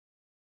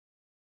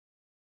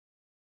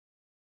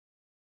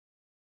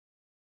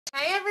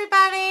Hey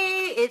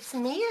everybody, it's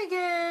me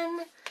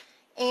again,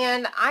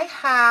 and I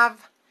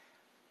have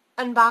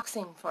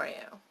unboxing for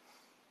you.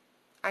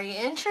 Are you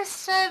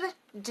interested?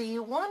 Do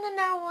you want to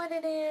know what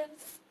it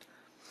is?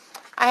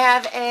 I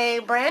have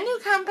a brand new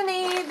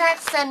company that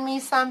sent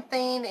me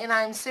something, and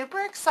I'm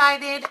super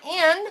excited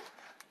and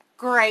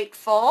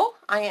grateful.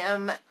 I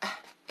am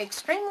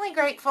extremely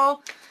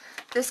grateful.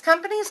 This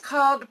company is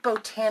called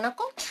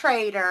Botanical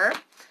Trader,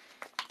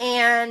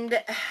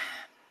 and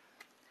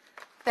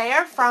they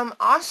are from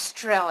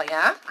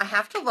Australia. I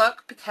have to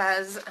look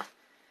because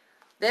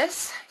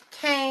this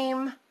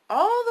came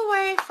all the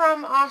way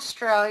from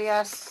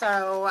Australia,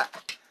 so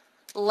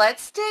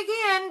let's dig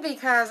in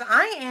because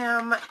I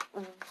am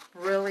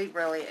really,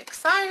 really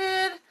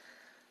excited.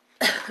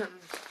 Oh,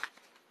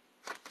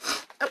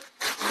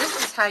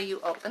 this is how you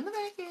open the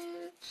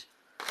package.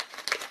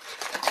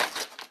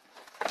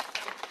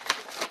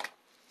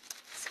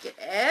 Let's get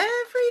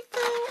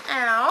everything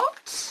out.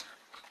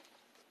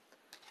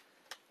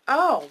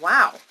 Oh,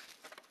 wow.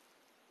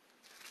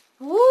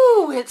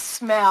 Woo, it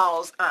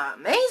smells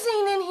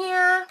amazing in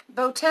here.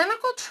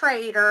 Botanical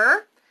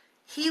Trader,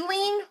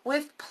 Healing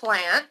with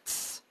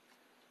Plants.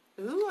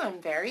 Ooh,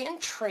 I'm very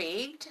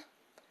intrigued.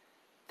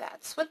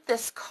 That's what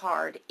this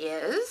card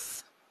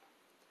is.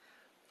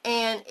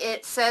 And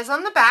it says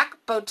on the back,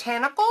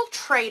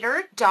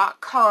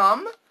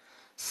 botanicaltrader.com.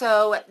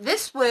 So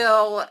this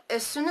will,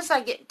 as soon as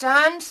I get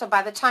done, so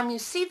by the time you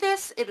see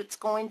this, it's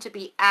going to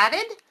be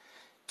added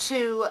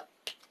to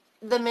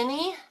the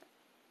mini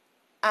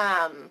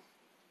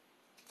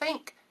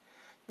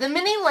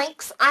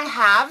links I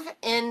have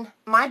in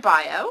my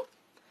bio.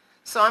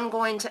 So I'm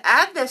going to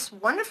add this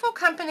wonderful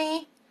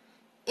company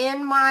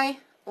in my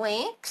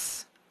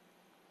links.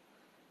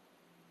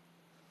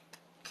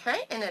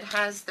 Okay, and it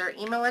has their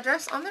email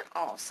address on there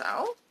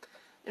also.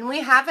 And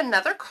we have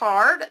another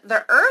card,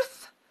 The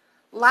Earth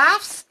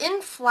Laughs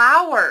in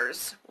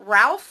Flowers,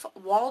 Ralph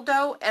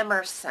Waldo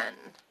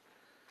Emerson.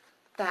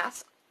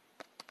 That's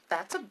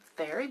a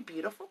very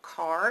beautiful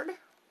card.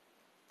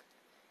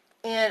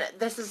 And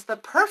this is the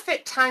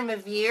perfect time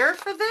of year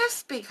for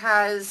this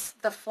because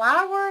the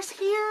flowers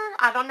here,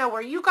 I don't know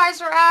where you guys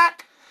are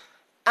at.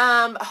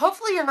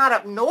 Hopefully you're not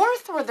up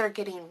north where they're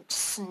getting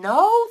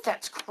snow.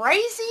 That's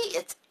crazy.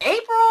 It's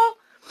April.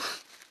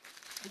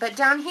 But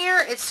down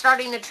here it's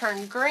starting to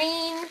turn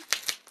green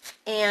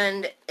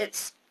and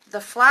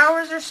the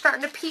flowers are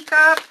starting to peak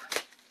up.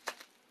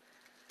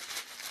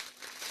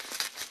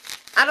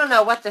 I don't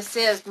know what this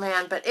is,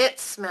 man, but it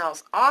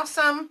smells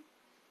awesome.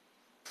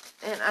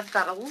 And I've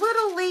got a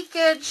little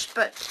leakage,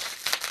 but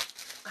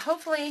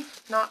hopefully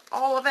not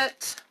all of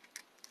it.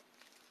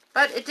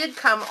 But it did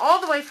come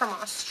all the way from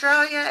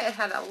Australia. It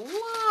had a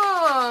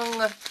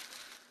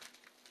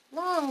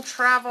long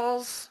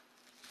travels.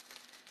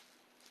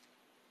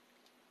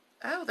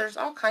 Oh, there's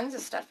all kinds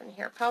of stuff in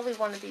here. Probably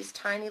one of these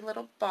tiny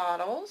little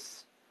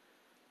bottles.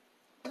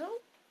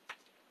 Nope.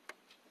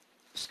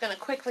 Just going to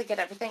quickly get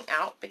everything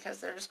out because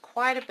there's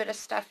quite a bit of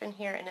stuff in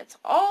here and it's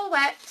all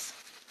wet.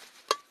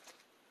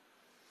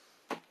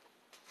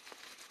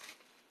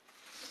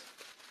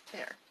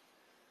 There.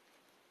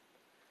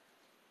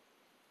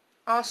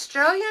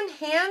 Australian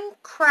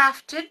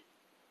handcrafted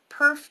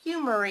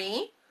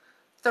perfumery,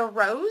 The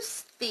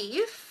Rose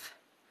Thief,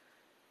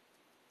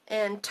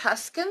 and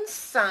Tuscan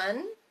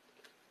Sun.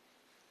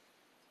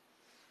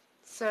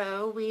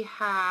 So we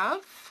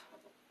have,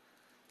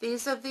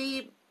 these are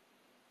the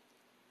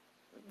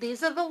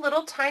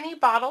little tiny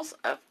bottles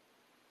of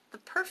the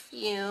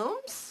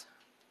perfumes.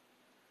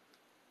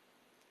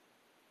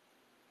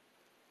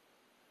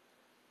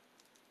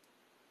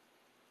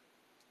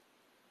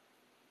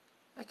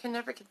 I can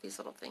never get these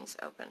little things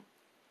open.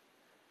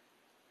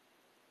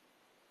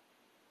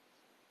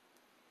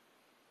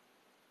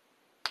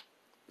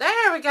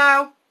 There we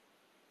go.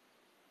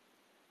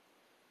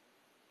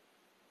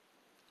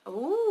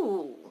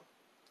 Ooh.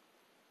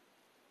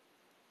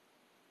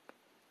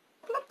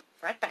 Plop,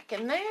 right back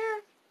in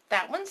there.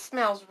 That one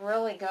smells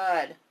really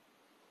good.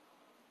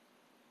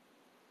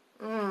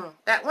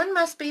 That one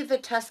must be the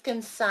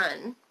Tuscan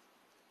Sun.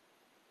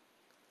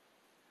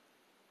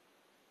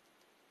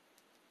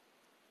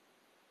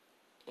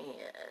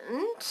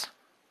 And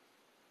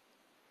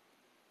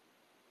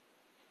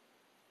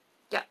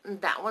yeah,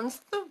 that one's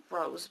the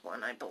rose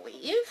one, I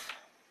believe.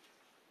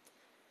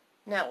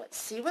 Now let's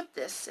see what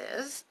this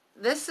is.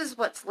 This is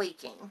what's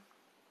leaking.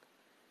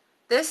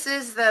 This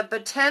is the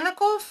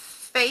Botanical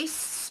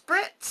Face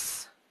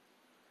Spritz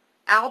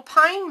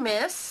Alpine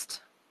Mist.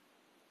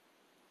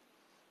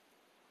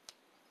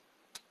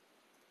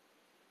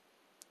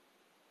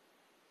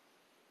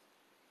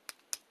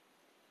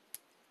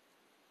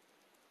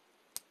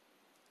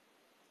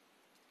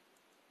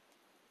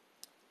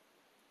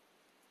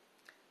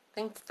 I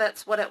think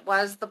that's what it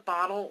was, the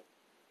bottle.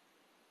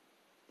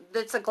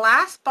 It's a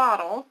glass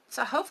bottle,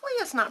 so hopefully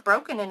it's not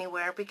broken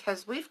anywhere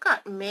because we've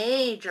got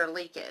major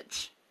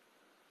leakage.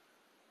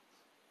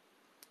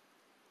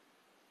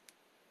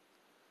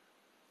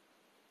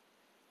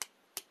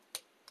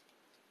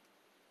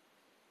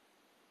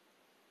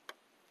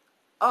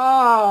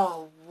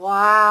 Oh,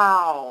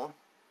 wow.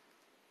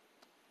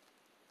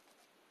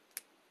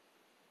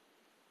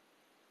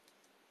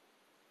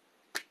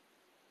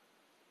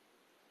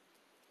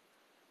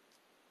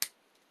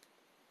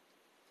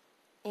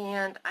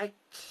 And I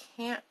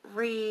can't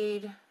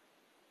read.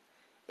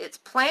 It's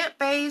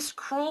plant-based,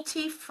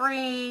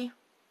 cruelty-free.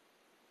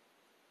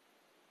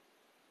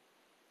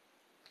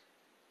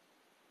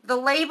 The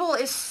label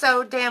is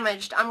so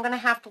damaged, I'm going to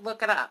have to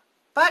look it up.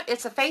 But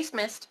it's a face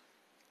mist.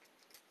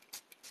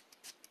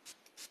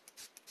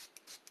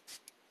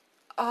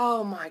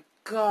 Oh my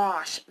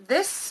gosh.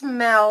 This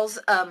smells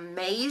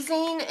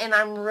amazing, and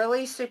I'm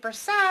really super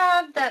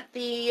sad that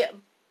the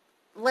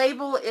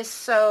label is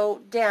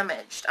so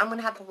damaged. I'm going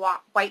to have to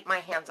wipe my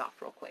hands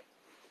off real quick.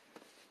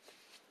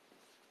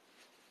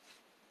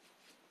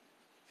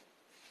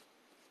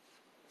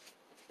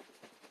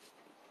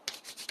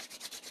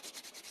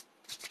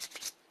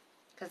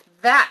 Because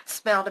that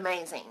smelled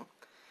amazing.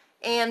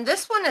 And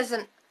this one is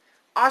an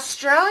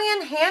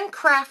Australian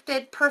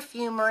handcrafted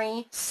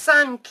perfumery,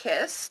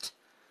 sun-kissed.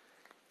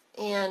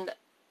 And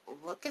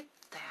look at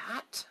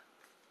that.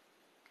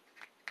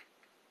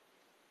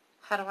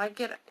 How do I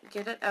get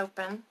it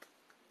open?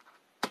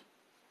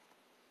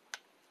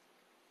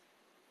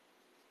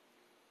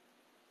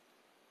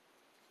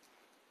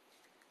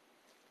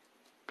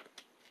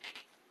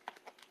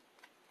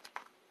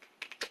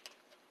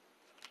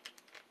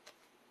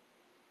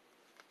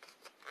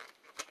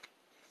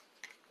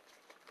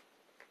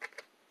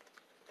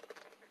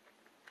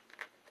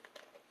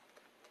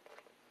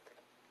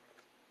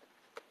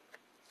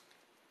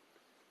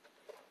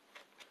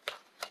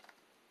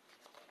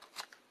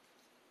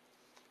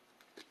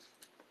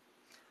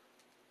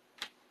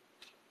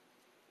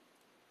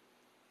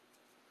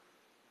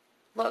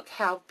 Look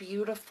how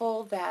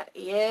beautiful that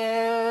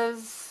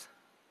is.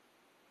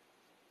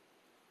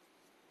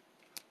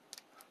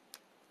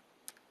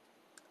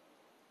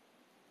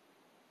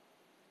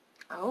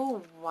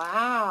 Oh,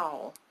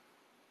 wow.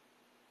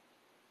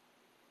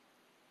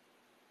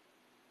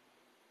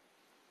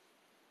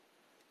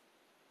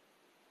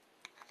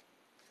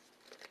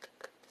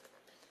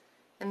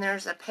 And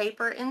there's a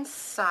paper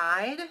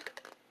inside. Let's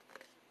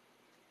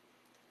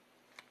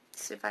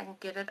see if I can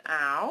get it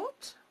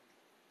out.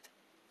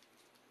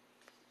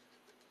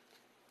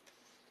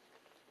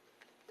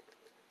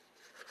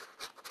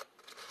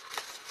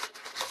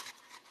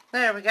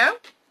 There we go.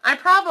 I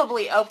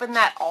probably opened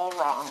that all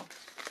wrong.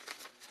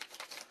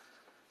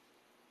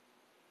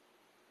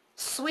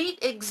 Sweet,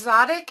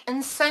 exotic,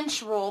 and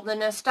sensual, the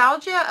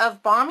nostalgia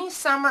of balmy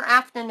summer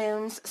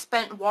afternoons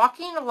spent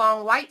walking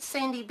along white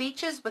sandy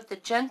beaches with the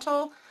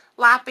gentle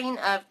lapping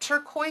of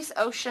turquoise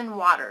ocean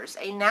waters,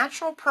 a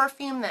natural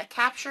perfume that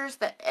captures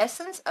the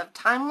essence of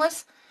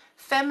timeless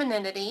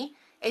femininity,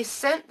 a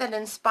scent that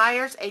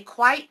inspires a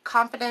quiet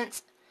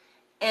confidence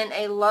and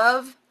a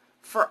love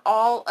for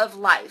all of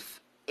life.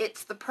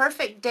 It's the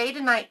perfect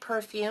day-to-night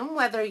perfume,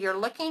 whether you're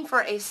looking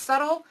for a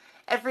subtle,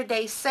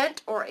 everyday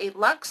scent or a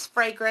luxe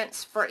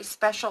fragrance for a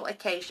special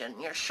occasion.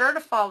 You're sure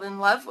to fall in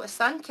love with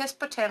sun-kissed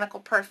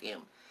botanical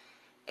perfume.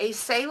 A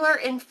solar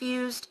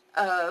infusion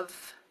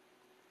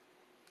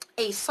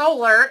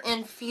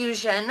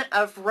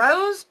of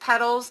rose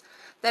petals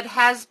that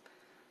has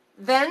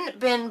then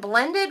been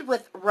blended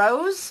with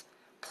rose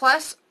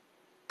plus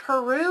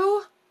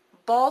Peru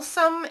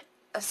balsam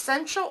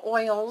essential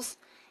oils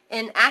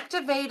and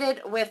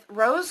activated with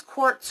rose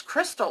quartz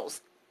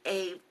crystals,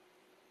 a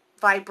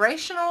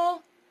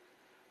vibrational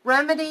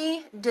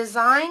remedy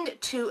designed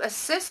to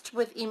assist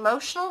with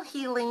emotional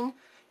healing,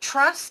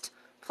 trust,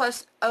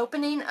 plus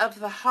opening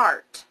of the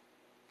heart.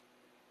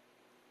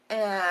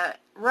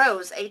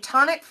 Rose, a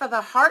tonic for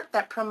the heart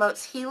that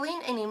promotes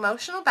healing and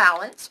emotional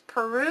balance.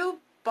 Peru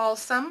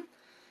balsam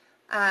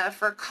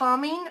for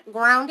calming,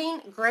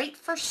 grounding, great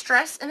for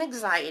stress and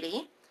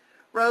anxiety.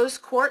 Rose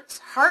quartz,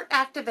 heart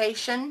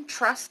activation,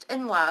 trust,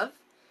 and love.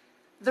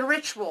 The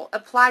ritual,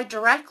 apply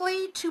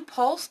directly to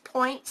pulse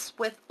points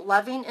with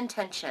loving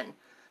intention.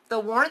 The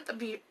warmth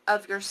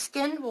of your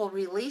skin will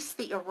release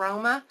the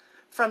aroma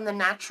from the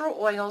natural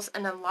oils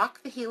and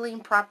unlock the healing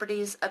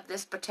properties of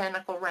this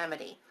botanical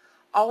remedy.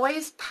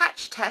 Always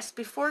patch test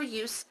before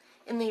use.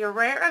 In the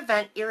rare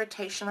event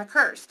irritation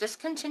occurs,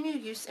 discontinue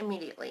use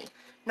immediately.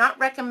 Not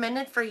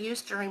recommended for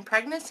use during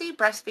pregnancy,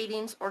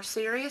 breastfeeding, or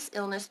serious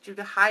illness due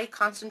to high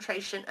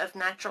concentration of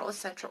natural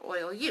essential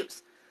oil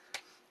use.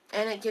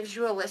 And it gives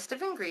you a list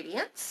of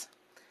ingredients.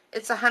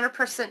 It's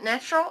 100%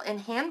 natural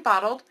and hand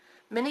bottled.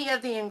 Many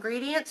of the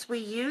ingredients we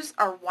use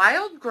are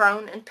wild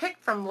grown and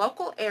picked from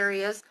local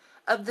areas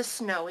of the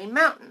snowy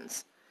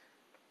mountains.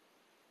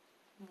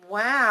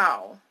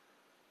 Wow.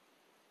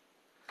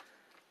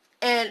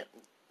 And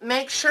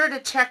make sure to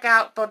check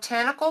out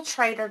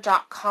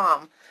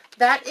botanicaltrader.com.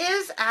 That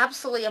is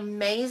absolutely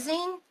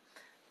amazing.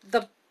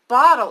 The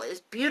bottle is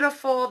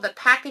beautiful, the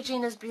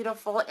packaging is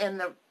beautiful, and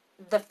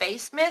the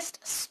face mist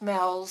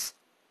smells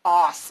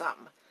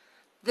awesome.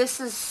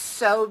 This is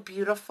so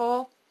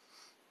beautiful.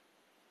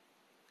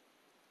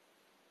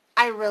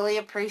 I really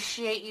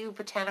appreciate you,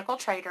 Botanical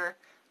Trader.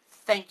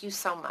 Thank you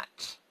so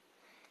much.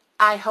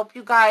 I hope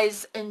you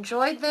guys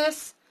enjoyed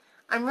this.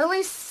 I'm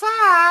really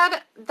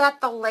sad that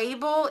the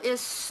label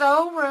is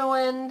so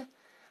ruined.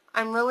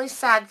 I'm really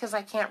sad because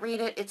I can't read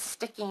it. It's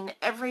sticking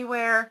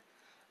everywhere.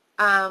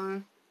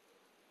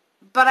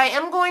 But I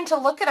am going to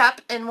look it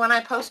up, and when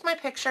I post my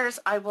pictures,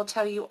 I will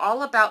tell you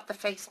all about the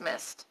face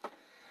mist.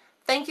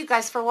 Thank you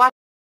guys for watching.